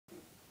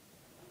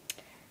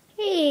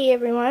Hey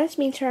everyone, it's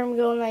me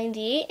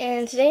Termgirl90,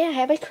 and today I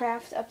have a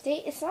craft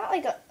update. It's not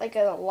like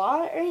a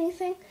lot or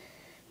anything,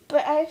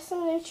 but I have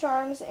some new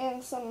charms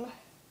and some,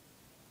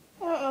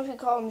 I don't know if you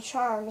call them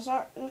charms,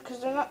 not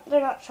because they're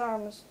not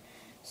charms.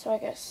 So I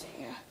guess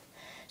yeah.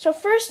 So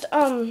first,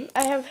 I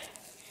have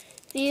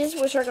these,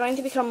 which are going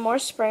to become more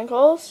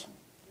sprinkles.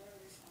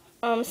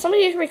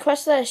 Somebody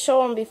requested that I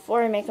show them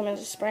before I make them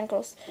into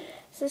sprinkles.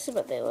 So this is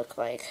what they look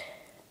like.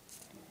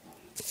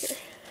 Here,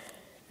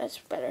 that's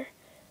better.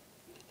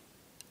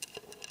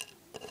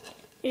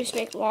 You just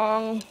make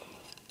long,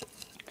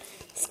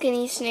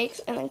 skinny snakes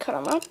and then cut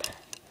them up.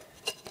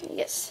 And you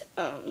get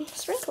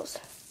sprinkles.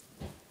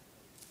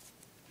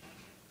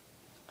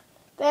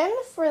 Then,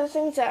 for the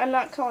things that I'm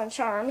not calling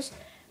charms,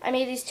 I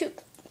made these two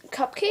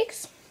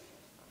cupcakes.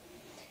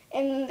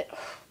 And,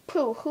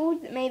 who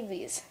made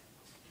these?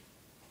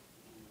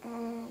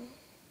 I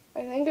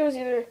think it was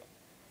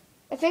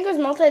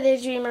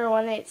Multi-Daydreamer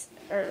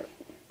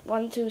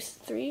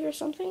 123 or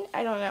something.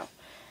 I don't know.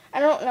 I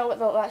don't know what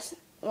the last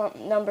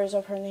numbers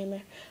of her name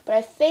are, but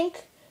I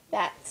think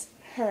that's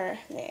her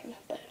name,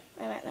 but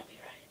I might not be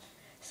right.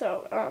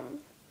 So,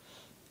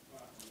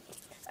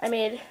 I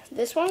made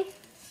this one,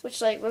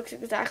 which looks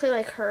exactly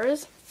like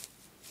hers.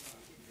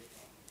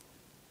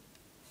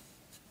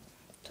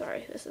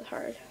 Sorry, this is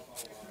hard.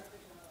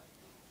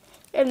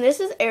 And this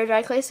is air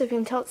dry clay, so you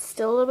can tell it's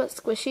still a little bit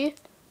squishy.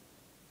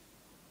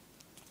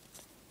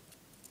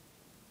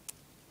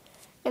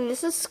 And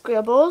this is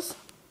Scribbles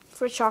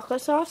for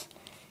chocolate sauce.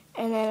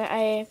 And then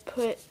I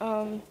put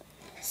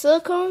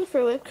silicone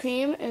for whipped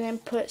cream, and then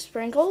put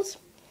sprinkles.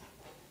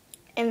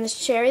 And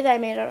this cherry that I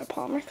made out of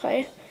polymer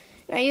clay.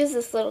 And I used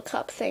this little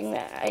cup thing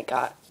that I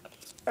got,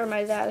 or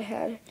my dad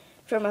had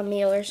from a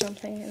meal or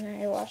something,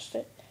 and I washed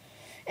it.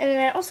 And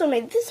then I also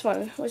made this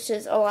one, which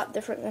is a lot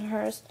different than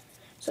hers.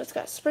 So it's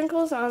got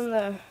sprinkles on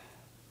the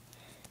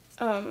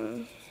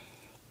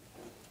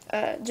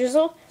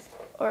drizzle,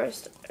 or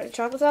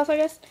chocolate sauce, I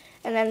guess.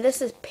 And then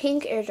this is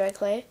pink air dry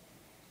clay.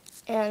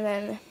 And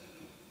then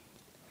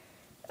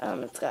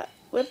it's got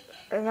I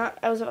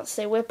was about to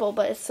say Whipple,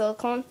 but it's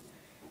silicone.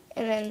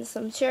 And then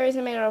some cherries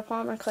are made out of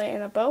polymer clay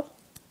and a bow.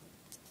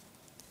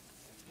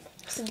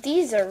 So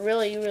these are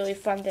really, really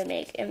fun to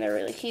make, and they're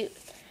really cute.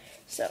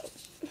 So,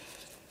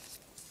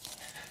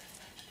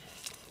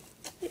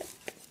 yeah,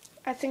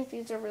 I think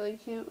these are really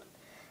cute.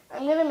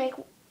 I'm going to make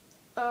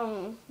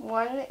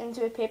one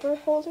into a paper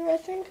holder, I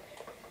think.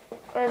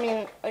 Or, I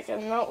mean, like a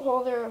note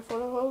holder or a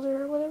photo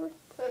holder or whatever.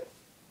 But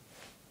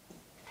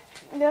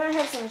then I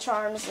have some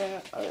charms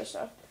and other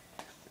stuff.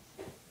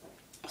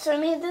 So I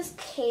made this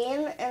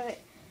cane, and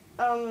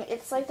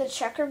it's like the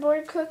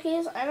checkerboard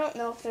cookies. I don't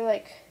know if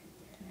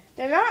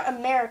they're not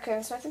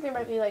American, so I think they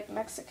might be like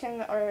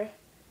Mexican or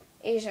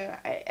Asian.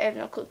 I have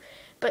no clue.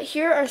 But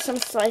here are some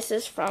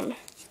slices from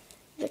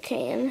the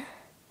cane.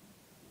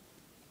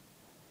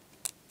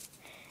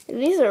 And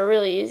these are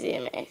really easy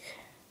to make.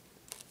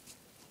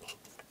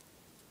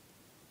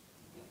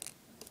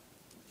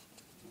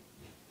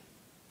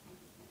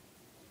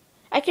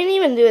 I can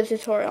even do a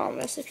tutorial on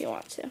this if you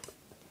want to.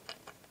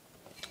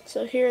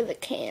 So here's the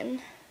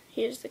cane.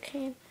 Here's the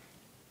cane.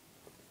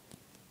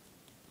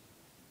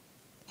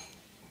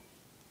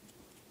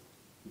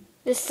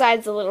 This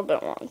side's a little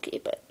bit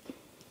wonky, but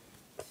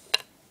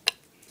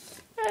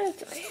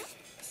that's okay.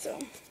 So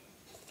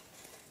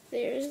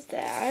there's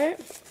that.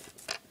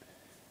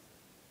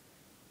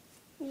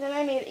 Then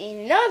I made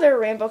another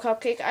rainbow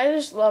cupcake. I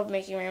just love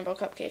making rainbow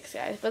cupcakes,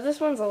 guys, but this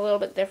one's a little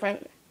bit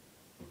different.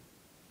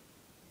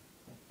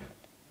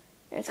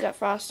 And it's got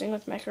frosting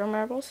with micro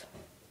marbles.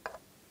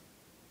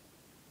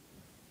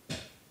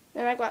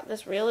 Then I got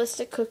this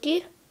realistic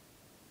cookie.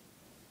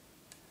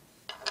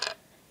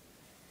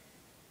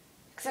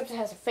 Except it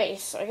has a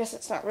face, so I guess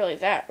it's not really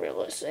that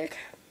realistic.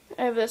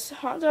 I have this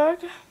hot dog.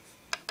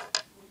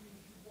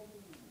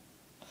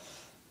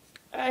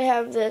 I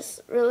have this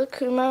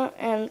Rilakkuma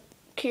and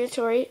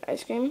Kiritori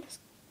ice cream.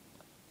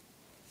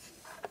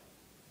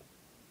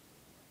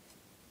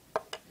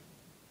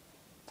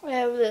 I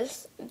have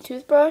this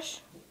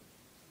toothbrush.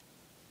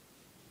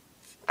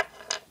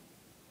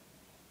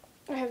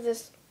 I have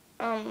this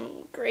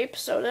grape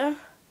soda,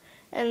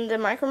 and the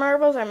micro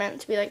marbles are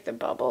meant to be like the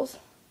bubbles.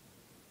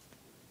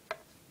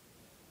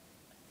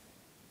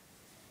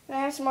 And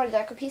I have some more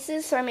deco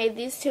pieces, so I made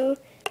these two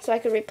so I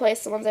could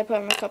replace the ones I put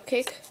on the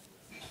cupcake.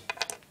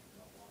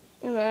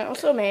 And then I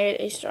also made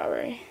a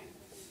strawberry.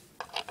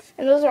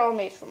 And those are all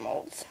made from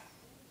molds.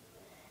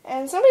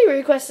 And somebody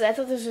requested, I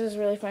thought this was a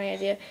really funny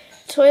idea,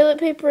 toilet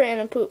paper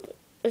and a poop,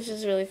 which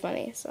is really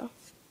funny, so.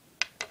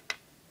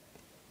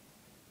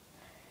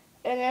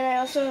 And then I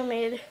also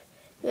made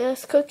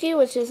this cookie,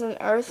 which is an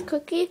earth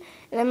cookie,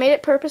 and I made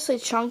it purposely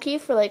chunky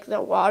for like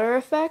the water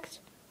effect.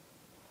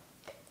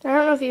 And I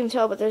don't know if you can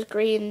tell, but there's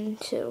green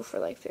too for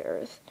like the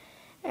earth.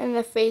 And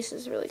the face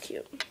is really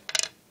cute.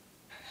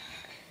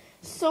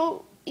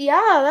 So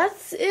yeah,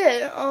 that's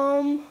it.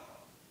 I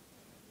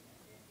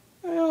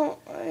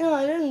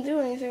didn't do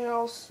anything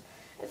else.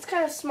 It's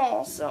kind of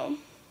small, so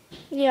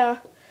yeah.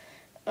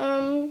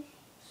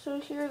 So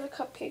here are the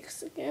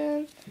cupcakes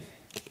again.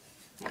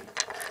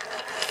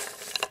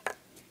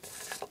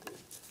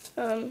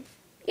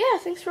 Yeah,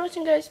 thanks for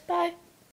watching, guys. Bye.